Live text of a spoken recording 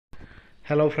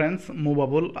Hello friends मु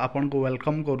बबुल आपन को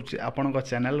वेलकम करुच्ची आपण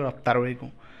चैनल रफ्तारोही को।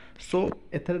 सो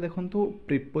एथरे देखंतु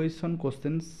प्रिपोजिशन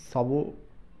क्वेश्चन सब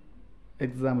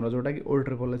एग्जाम जोटा कि ओल्ड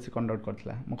ट्रिपल एस कंडक्ट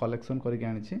करथिला मो कलेक्शन करके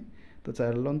आनी। तो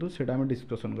चलतु सेटा आम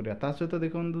डिस्कसन करिया ता सहित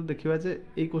देखंतु देखिबा जे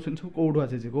ए क्वेश्चन सब कोउठु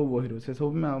आसी को बहिरु से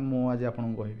सब मु आज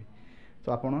आपन को कहबी।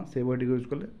 तो आपण से बहिटी यूज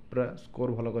कले पूरा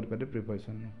स्कोर भलो करि पारे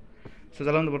प्रिपोजिशन। सो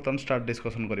चलतु बर्तमान स्टार्ट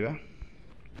डिस्कसन करिया।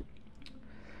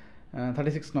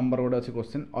 36 number गोटे अच्छी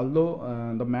question although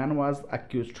the man was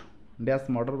accused dash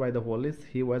murder by the police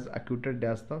he was अक्यूटेड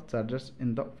dash the charges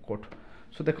in the court.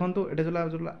 सो देखो ये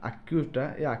जो अक्यूजटा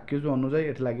ये अक्यूज अनुजाई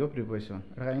ये लगे प्रिपोजिशन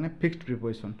एटा कहीं फिक्स्ड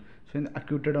प्रिपोजिशन। सो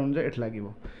अक्यूटेड अनुजाई ये लगे।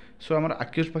 सो आम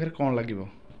अक्यूज पाखे कौन लगे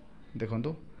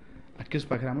देखो अक्यूज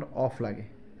पाखे आम ऑफ लगे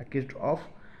अक्यूज्ड ऑफ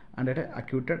एंड ये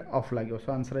अक्यूटेड ऑफ लगे।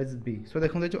 So answer is B. सो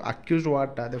देखो जो अक्यूज्ड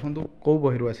वर्डटा देखो कौ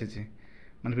बही आसी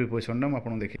माने प्रिपोजिशन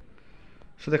आपको देखिए।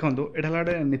 सो देखो ये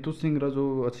गोटे नीतू सिंह जो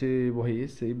अच्छी बही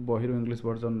से बही इंग्लीश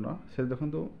वर्जन से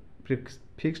देखो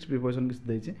फिक्स्ड प्रिपोजिशन किसी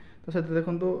देती। तो से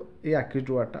देखो ये अक्यूज्ड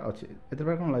वर्डटा अच्छी ए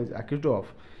कौन लगे अक्यूज्ड ऑफ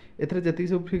एथरे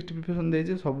सब फिक्स्ड प्रिपोजिशन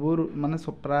देती सब माने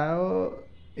प्राय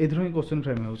ये ही क्वेश्चन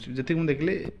फ्रेम होती मुझे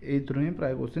देखिए ये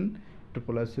प्राय क्वेश्चन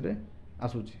ट्रिपल एस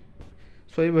आसूँ।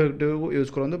 सो ये बही को यूज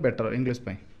करूँ बेटर इंग्लीश।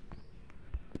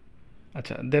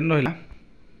 अच्छा देन रहा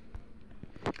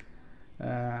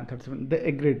 37 they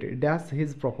agreed dash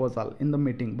his proposal in the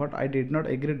meeting but I did not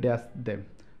agree dash them।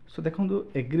 सो देखो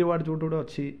एग्री वर्ड जो गोटे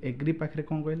अच्छी एग्री पाखे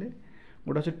कौन कहले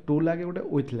गोटे अच्छे टू लगे गोटे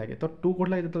विथ लगे। तो टू कौन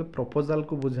लगे जो प्रपोजाल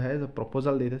को बुझाए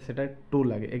प्रपोजाल देते से टू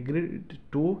लगे एग्री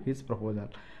टू हिज प्रपोजाल।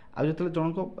 आ जो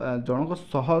जनक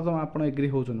सह आप एग्री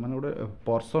होती माने गोटे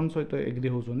पर्सन सहित एग्री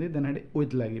होती देन ये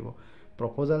विथ लगे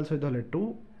प्रपोजाल सहित हेल्ले टू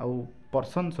आउ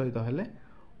पर्सन सहित हेल्ले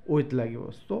विथ लगे।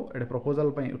 सो ये प्रपोजाल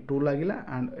टू लगिला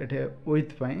एंड ये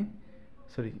विथ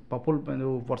सॉरी पपुल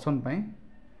जो पर्सन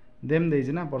देम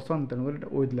देना ना पर्सन तेणुक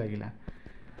विथ लगिला।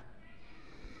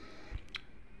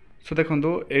 सो देखो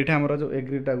ये आमर जो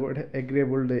एग्रीटा को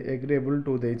एग्रीएबल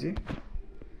टू देती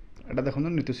एटा देखो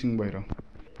नीतू सिंह बहिर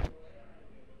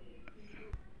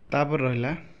तापर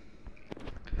रहा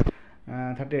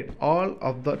 38 all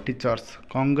of the teachers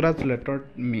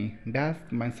congratulated me dash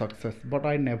my success but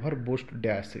I never boast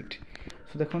dash it।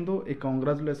 सो देखो ये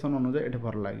कंग्राचुलेसन अनुजाई ये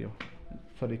भर लगे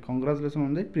सॉरी कंग्राचुलेसन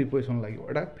अनुजाई प्रिपोजिशन लगे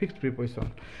एटा फिक्स्ड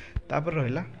प्रिपोजिशन। तापर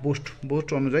रहा बोस्ट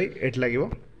बोस्ट अनुजाई ये लगे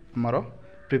आमर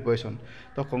प्रिपोजिशन।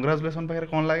 तो कंग्राचुलेसन पाखे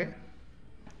कौन लगे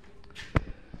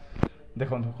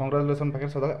देखो कंग्राचुलेसन पाखे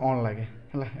सदा ऑन लगे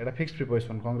है एटा फिक्स्ड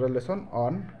प्रिपोजिशन कंग्राचुलेसन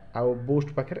ऑन आउ बोस्ट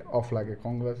पाखे ऑफ लगे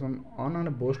कंग्राचुलेसन on and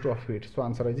boast of it. So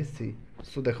answer is सी।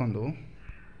 सो देखो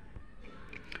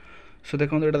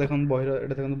ये देखो बही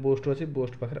देखो बोस्ट अच्छी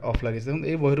बोस्ट पाखे ऑफ लगे देखो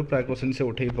ये बही प्राय क्वेश्चन से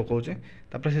उठे पकाउे।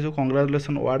 तापर से जो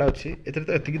कंग्राचुलेसन वर्ड अच्छी ए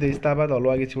तो एतिक देती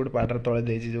अलग किसी गोटे पार्टर तले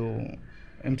देती जो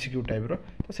एमसीक्यू टाइप्र।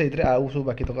 तो से आउ सब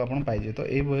बाकी तक आप पाइजे। तो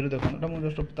ये बही देखो मुझे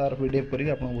जस्ट तार पीडीएफ करके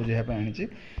आपको बुझाई आनी।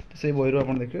 तो से बही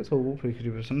आप देखिए सब फिक्स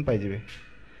प्रिपरेशन पाइबे।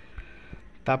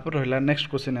 तापर रहा नेक्स्ट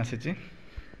क्वेश्चन आसी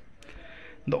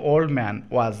The old man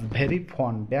was very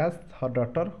fond dash her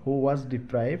daughter who was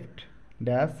deprived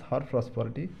dash her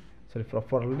property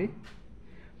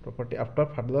after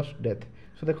father's death।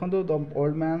 So देखो the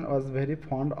old man was very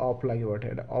fond of लगे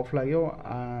ऑफ लगे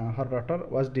her daughter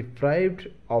was deprived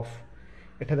of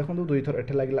एटा देखो दुई थर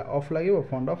एटा लगे of लगे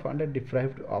fund of and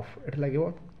deprived of एटा लगे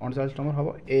 39 number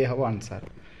हम ए हम आंसर।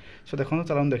 सो देखो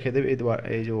चलो देखदेवी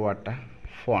ये जो वर्डटा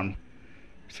फंड।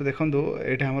 सो देखो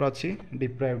ये आमर अच्छी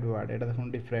डिप्राइव्ड वर्ड एटा देखो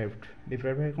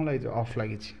डिप्राइव्ड कौन लगे ऑफ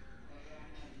लगी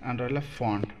एंड रहा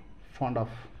फंड फंड ऑफ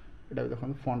एटा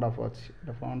देखो फंड ऑफ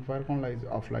अच्छी फंड पाखे कौन लगे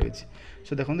ऑफ लगी।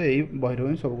 सो देखो यही बही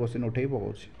ही सब क्वेश्चन उठे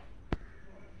पकाऊँ।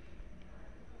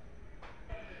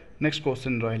 नेक्स्ट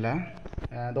क्वेश्चन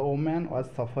रहा the women was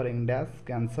suffering dash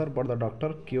cancer but the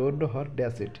doctor cured her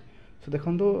dash it. सो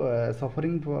देखो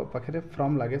सफरिंग पाखे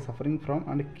फ्रॉम लगे सफरिंग फ्रॉम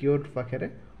एंड क्योर्ड पाखे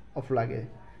ऑफ लगे।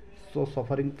 So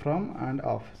suffering from end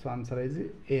of. So answer is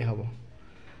a हम।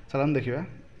 चलो देखा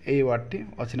ये वर्ड टी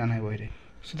अच्छी ना ना बही।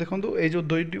 सो देखो ये जो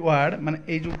दुईट वर्ड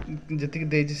माने जो जी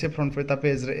देती से फ्रंट पे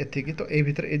पेज एतिक। तो ये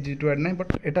भितर ये दुईट वर्ड ना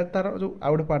बट एटा तार जो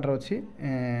आउ गोटे पार्टर अच्छी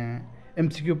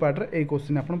एमसीक्यू पार्टर ये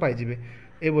क्वेश्चन आप पाइबे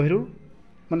ए बही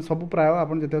माने सब प्राय आप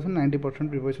 90%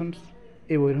 प्रिपोजिशन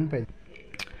ए बही ही पाइ।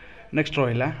 नेक्स्ट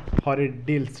रहा हर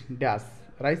deals dash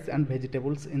rice and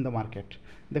vegetables in the market.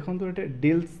 देखो ये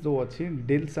डील्स जो अच्छी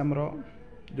डील्स आमर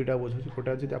दुटा बुझे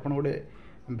गोटे जी आप गोटे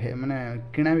माने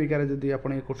किणा बिकार जब आप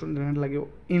कर लगे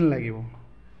इन लगे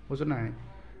बुझ ना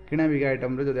किणा बिका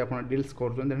आइटम जब आप डील्स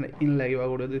कर इन लगे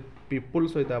गोटे पीपुल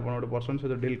सहित आप गोटे पर्सन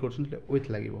सहित डील कर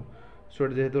विथ लगे। सो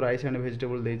जेहेतु राइस एंड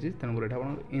भेजिटेबल देती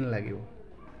तेणुकर इन लगे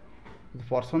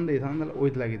पर्सन दे था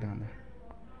विथ लगी था।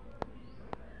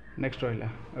 नेक्स्ट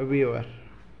रहा where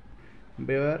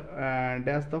where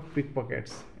dash the pick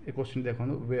pockets A question देखो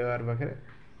वेयर पाखे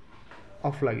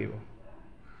ऑफ लगे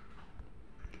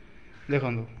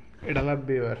देखो यहाँ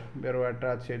बेयर बेयर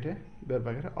वार्डटा अच्छे ये बेयर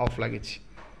पाखे ऑफ लगी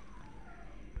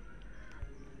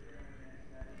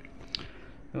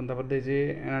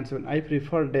I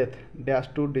prefer death dash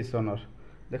to dishonour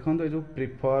देखो ये जो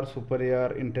प्रिफर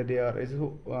सुपरियर इंटेरियर ये जो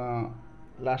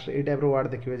लास्ट ये टाइप वार्ड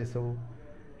देखिए जे सब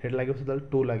हेड लगे सब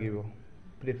टू लगे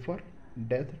प्रिफर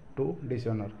डेथ टू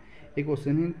डिसऑनर ये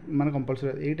क्वेश्चन ही माने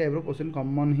कंपलसरी ये टाइप क्वेश्चन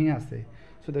कॉमन ही आसे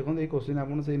सो देखो ये क्वेश्चन आप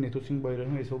नीतू सिंह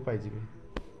बही ये सब पाइबे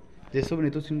जे सब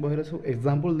नीतू सिंह बही सब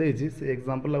एग्जांपल देछि से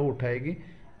एग्जांपल उठाई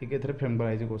कि फ्रेम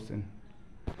कराई क्वेश्चन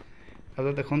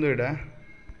अब देखो यहाँ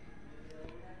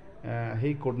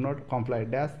he could not comply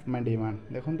dash my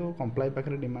demand देखो तो comply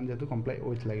पाखे डिमांड जेतु comply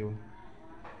with लगे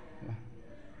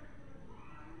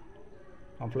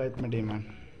comply with my demand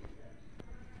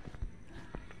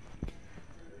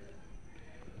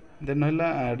then नहला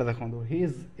एटा देखो he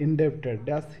is indebted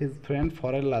dash his friend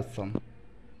for a large sum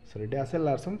sorry dash a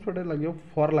large sum थोड़े लगे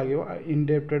for लगे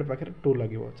indebted पाखे टू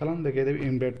लगे चलो हम देखे देबी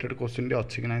indebted क्वेश्चन टी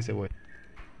अच्छी कि नहीं से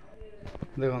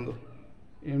देखो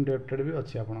इंडेप्टेड भी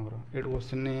अच्छी आपंकर ये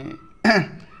क्वेश्चन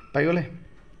पाइगले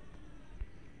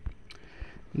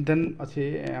देन अच्छी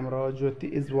आमर ज्योति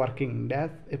is working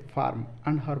dash A farm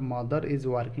and her mother is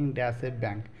working dash A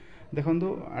bank देखो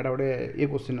एटा गोटे ये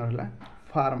क्वेश्चन रहा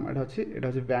फार्म एटा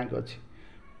अच्छी बैंक अच्छी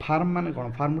फार्म माने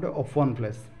कौन फार्म गोटे ओपन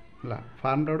प्लेस है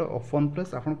फार्म गोटे ओपन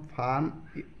प्लेस आप फार्म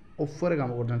ओपर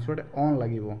काम कर ऑन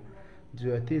लगे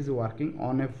ज्योति is working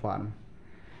on A farm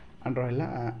and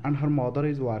रहा and her mother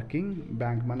is working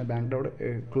bank माने बैंक गोटे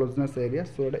क्लोजनेस एरिया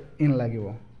सो गोटे इन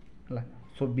लगे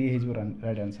सो B is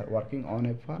right answer working on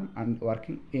A farm and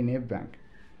working in A bank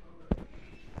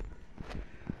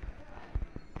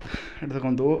देखो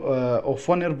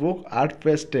open your book art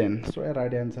page 10 so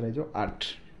right answer है जो art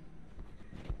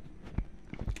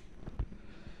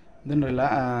then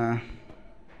रहा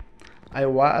I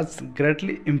was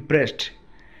greatly impressed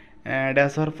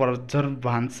as her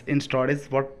performance in studies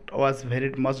but was very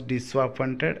much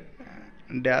disappointed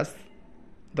dash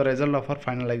the result of her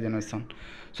final examination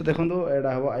so देखो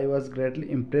एटा हम I was greatly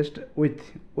impressed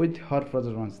with her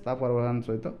performance ता performance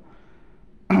सहित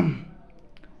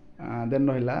then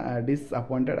रहा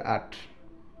disappointed at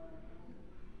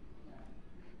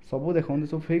सब देखो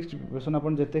सब fixed preparation आप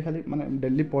जिते खाली माने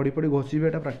डेली पढ़ी पढ़ी घोषिबे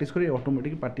एटा प्रैक्टिस करी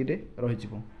ऑटोमेटिक पार्टी रे रही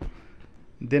जिवो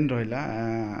देन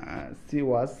रहा सी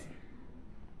वाज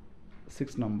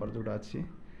 6 नंबर जोटा अच्छी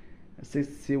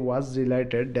she was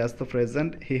dilated dash the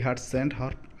present he had sent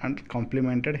her and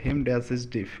complimented him dash is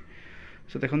डिफ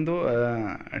सो देखो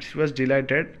she was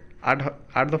dilated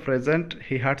at the present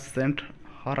he had sent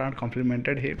her and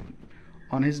complimented him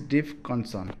on his diff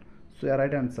concern so या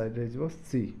right answer is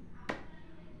C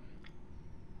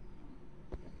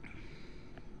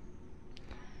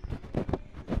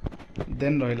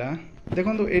then रहा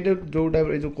देखो ये जो type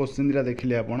जो question दिटा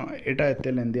देखिले आप यहाँ एत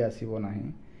लेंदी आसब ना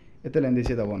एत लेंदी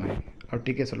सी दब ना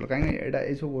आगे सरल कहीं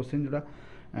ये सब क्वेश्चन जोटा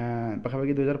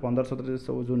पाखापाखि 2015-17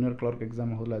 सब जूनियर क्लर्क एग्जाम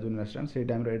होगा जूनियर असिस्टेंट से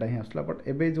टाइम यहाँ ही आसला बट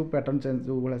एबे जो पैटर्न चेंज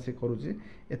जो भाई से करुच्ची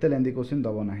एत लेंदी क्वेश्चन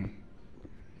दब ना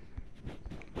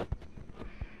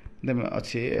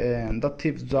अच्छी the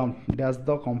thief jump dash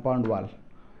the compound वाल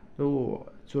जो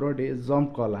चोरटी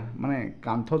जम्प कला माने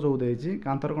कांथ जो देती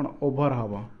कांथर कौन ओभर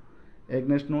हम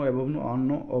against no above know on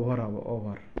no over हम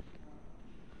ओभर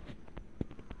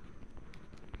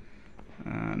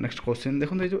नेक्स्ट क्वेश्चन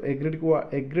देखो ये जो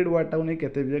एग्रीड वार्डटा को नहीं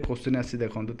केते क्वेश्चन आसी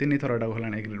देखो तीन थरटा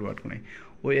गलानी एग्रीड वार्ड को नहीं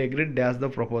वो agreed dash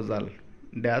the proposal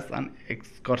dash N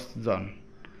excursion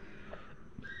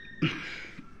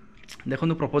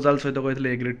देखो प्रपोजल सहित कही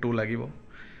एग्रीड 2 लगे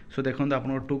सो देखो आप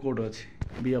टू कौटे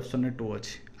अच्छी बी ऑप्शन में 2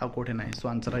 अच्छी आ कौटे ना so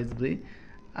answer is B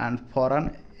and for an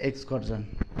excursion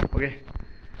okay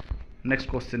next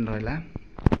question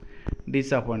रहा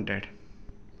डिसअपॉइंटेड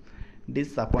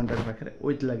पाखे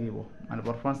विथ लगे माने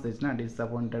परफॉर्मेंस देना ना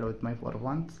disappointed with my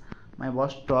performance my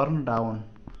boss turn down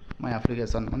my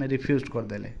application माने रिफ्यूज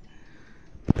करदेले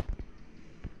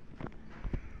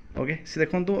ओके से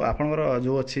देखो आपंकर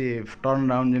जो अच्छी टर्न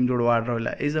डाउन जमी जो वार्ड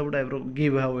रहा ये सब टाइप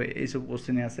गिव हुए ये सब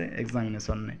क्वेश्चन आसे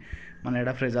एग्जामिनेशन में माने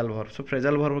एटा फ्रेजाल वर्ब सो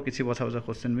फ्रेजाल वर्ब किसी बछा बछा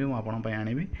क्वेश्चन भी मुझे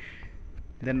आनी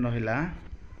देन रहा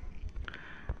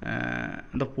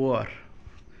द पुअर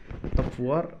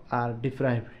आर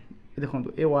डिप्राइव्ड देखो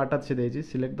ये वार्डटा से देती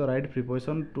select the right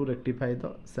preposition to rectify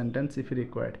the sentence if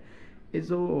required ये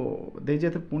जो देती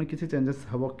पुणी किसी चेंजेस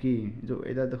हम कि जो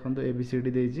यहाँ देखो ए बी सी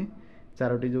डी देती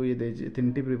चारोटी जो ये देती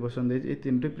 3टी प्रिपोजिशन देती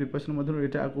 3टी प्रिपोजिशन मध्य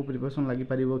यहाँ आपको प्रिपोजिशन लगी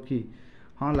पार कि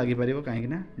हाँ लगी पार कहीं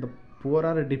the poor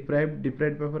are deprived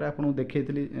paper आपको देखी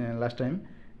लास्ट टाइम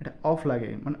ये ऑफ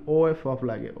लगे माने ओ एफ ऑफ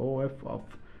लगे O F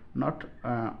of not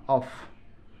of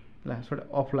so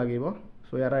of लगे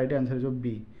सो यार राइट आंसर जो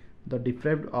be the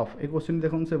deprived of A question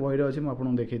देखो से बही अच्छे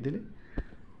मुझे देखी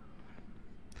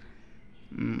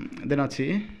देन अच्छी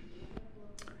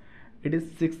it is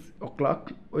 6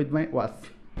 o'clock with my watch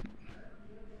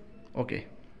okay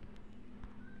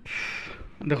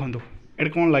देखो ये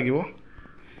कौन लगे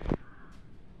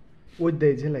विथ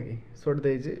देजे लगे सो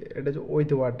देजे ये जो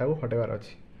विथ वार्डटा को हटेबार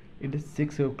अच्छे it is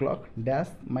 6 o'clock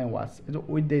dash my watch जो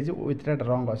विथ देजे विथटा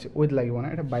रंग अच्छे विथ लगे ना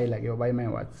ये बाय लगे bye my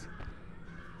watch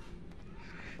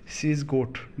C is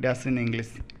got dash in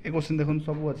English A question देखो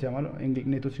सब अच्छे आम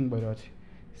नीतू सिंह बहर अच्छे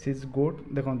सी इज गोट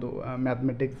देखो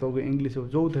मैथमेटिक्स हो इंग्लिश हो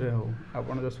जो थे हो आप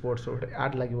जो स्पोर्ट्स हो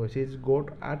आर्ट लगे सी is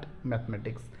got art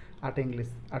mathematics art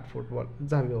English art football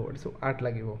जहाँ भी हो सब आर्ट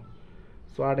लगे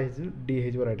सो आर्ट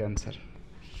डी हो राइट आंसर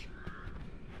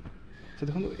सो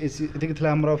देखो ये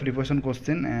आम प्रिपरेशन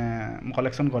क्वेश्चन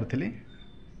कलेक्शन करी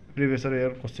प्रीवियस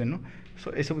ईयर क्वेश्चन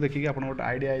सो ये सब देखिए आप गोटे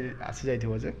आइडिया आसी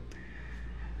जाइए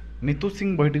नीतू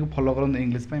सिंह बहीटी को फॉलो करूँ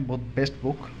इंग्लिश बहुत बेस्ट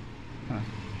बुक हाँ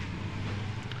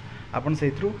आपन से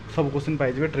सब क्वेश्चन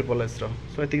पाइबे ट्रिपल एस सो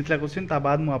ये क्वेश्चन ता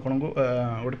बाद मुझे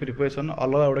गोटे प्रिपरेशन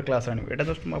अलग गोटे क्लास आनी यहाँ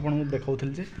जस्ट मुझे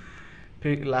देखी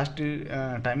फिर लास्ट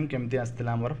टाइम केमती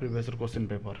आसाला आम प्रिवियस क्वेश्चन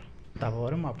पेपर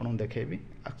तापर मुझे देखेबी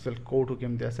एक्चुअल कौटू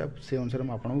केमती आसे से अनुसार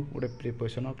मुझे गोटे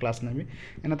प्रिपरेशन क्लास नेबी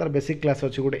एना तार बेसिक क्लास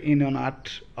अच्छी गोटे इन ऑन आर्ट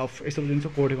ऑफ ये सब जिन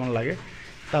कौटी कौन लगे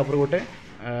तापर गोटे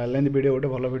लेंथ वीडियो गोटे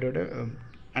भल वीडियोटे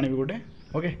आनी गोटे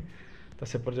ओके तो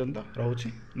से पर्यंत रोचे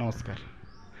नमस्कार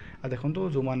आ देखो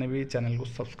जो मैंने भी चैनल को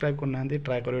सब्सक्राइब करना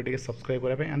ट्राए करेंगे सब्सक्राइब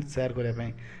करने एंड शेयर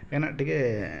करने कहीं टे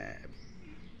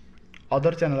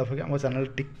अदर चैनल अपेक्षा मो चैनल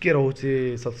टिके रोचे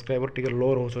सब्सक्राइबर टिके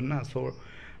लो रोचे ना सो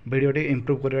वीडियो टी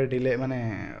इम्प्रूव कर डिले माने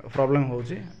प्रॉब्लम हो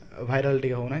भाइराल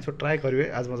टिके होना सो ट्राए करेंगे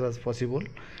as much as possible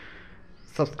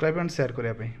subscribe and share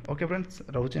करने ओके फ्रेंड्स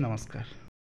रोचे नमस्कार।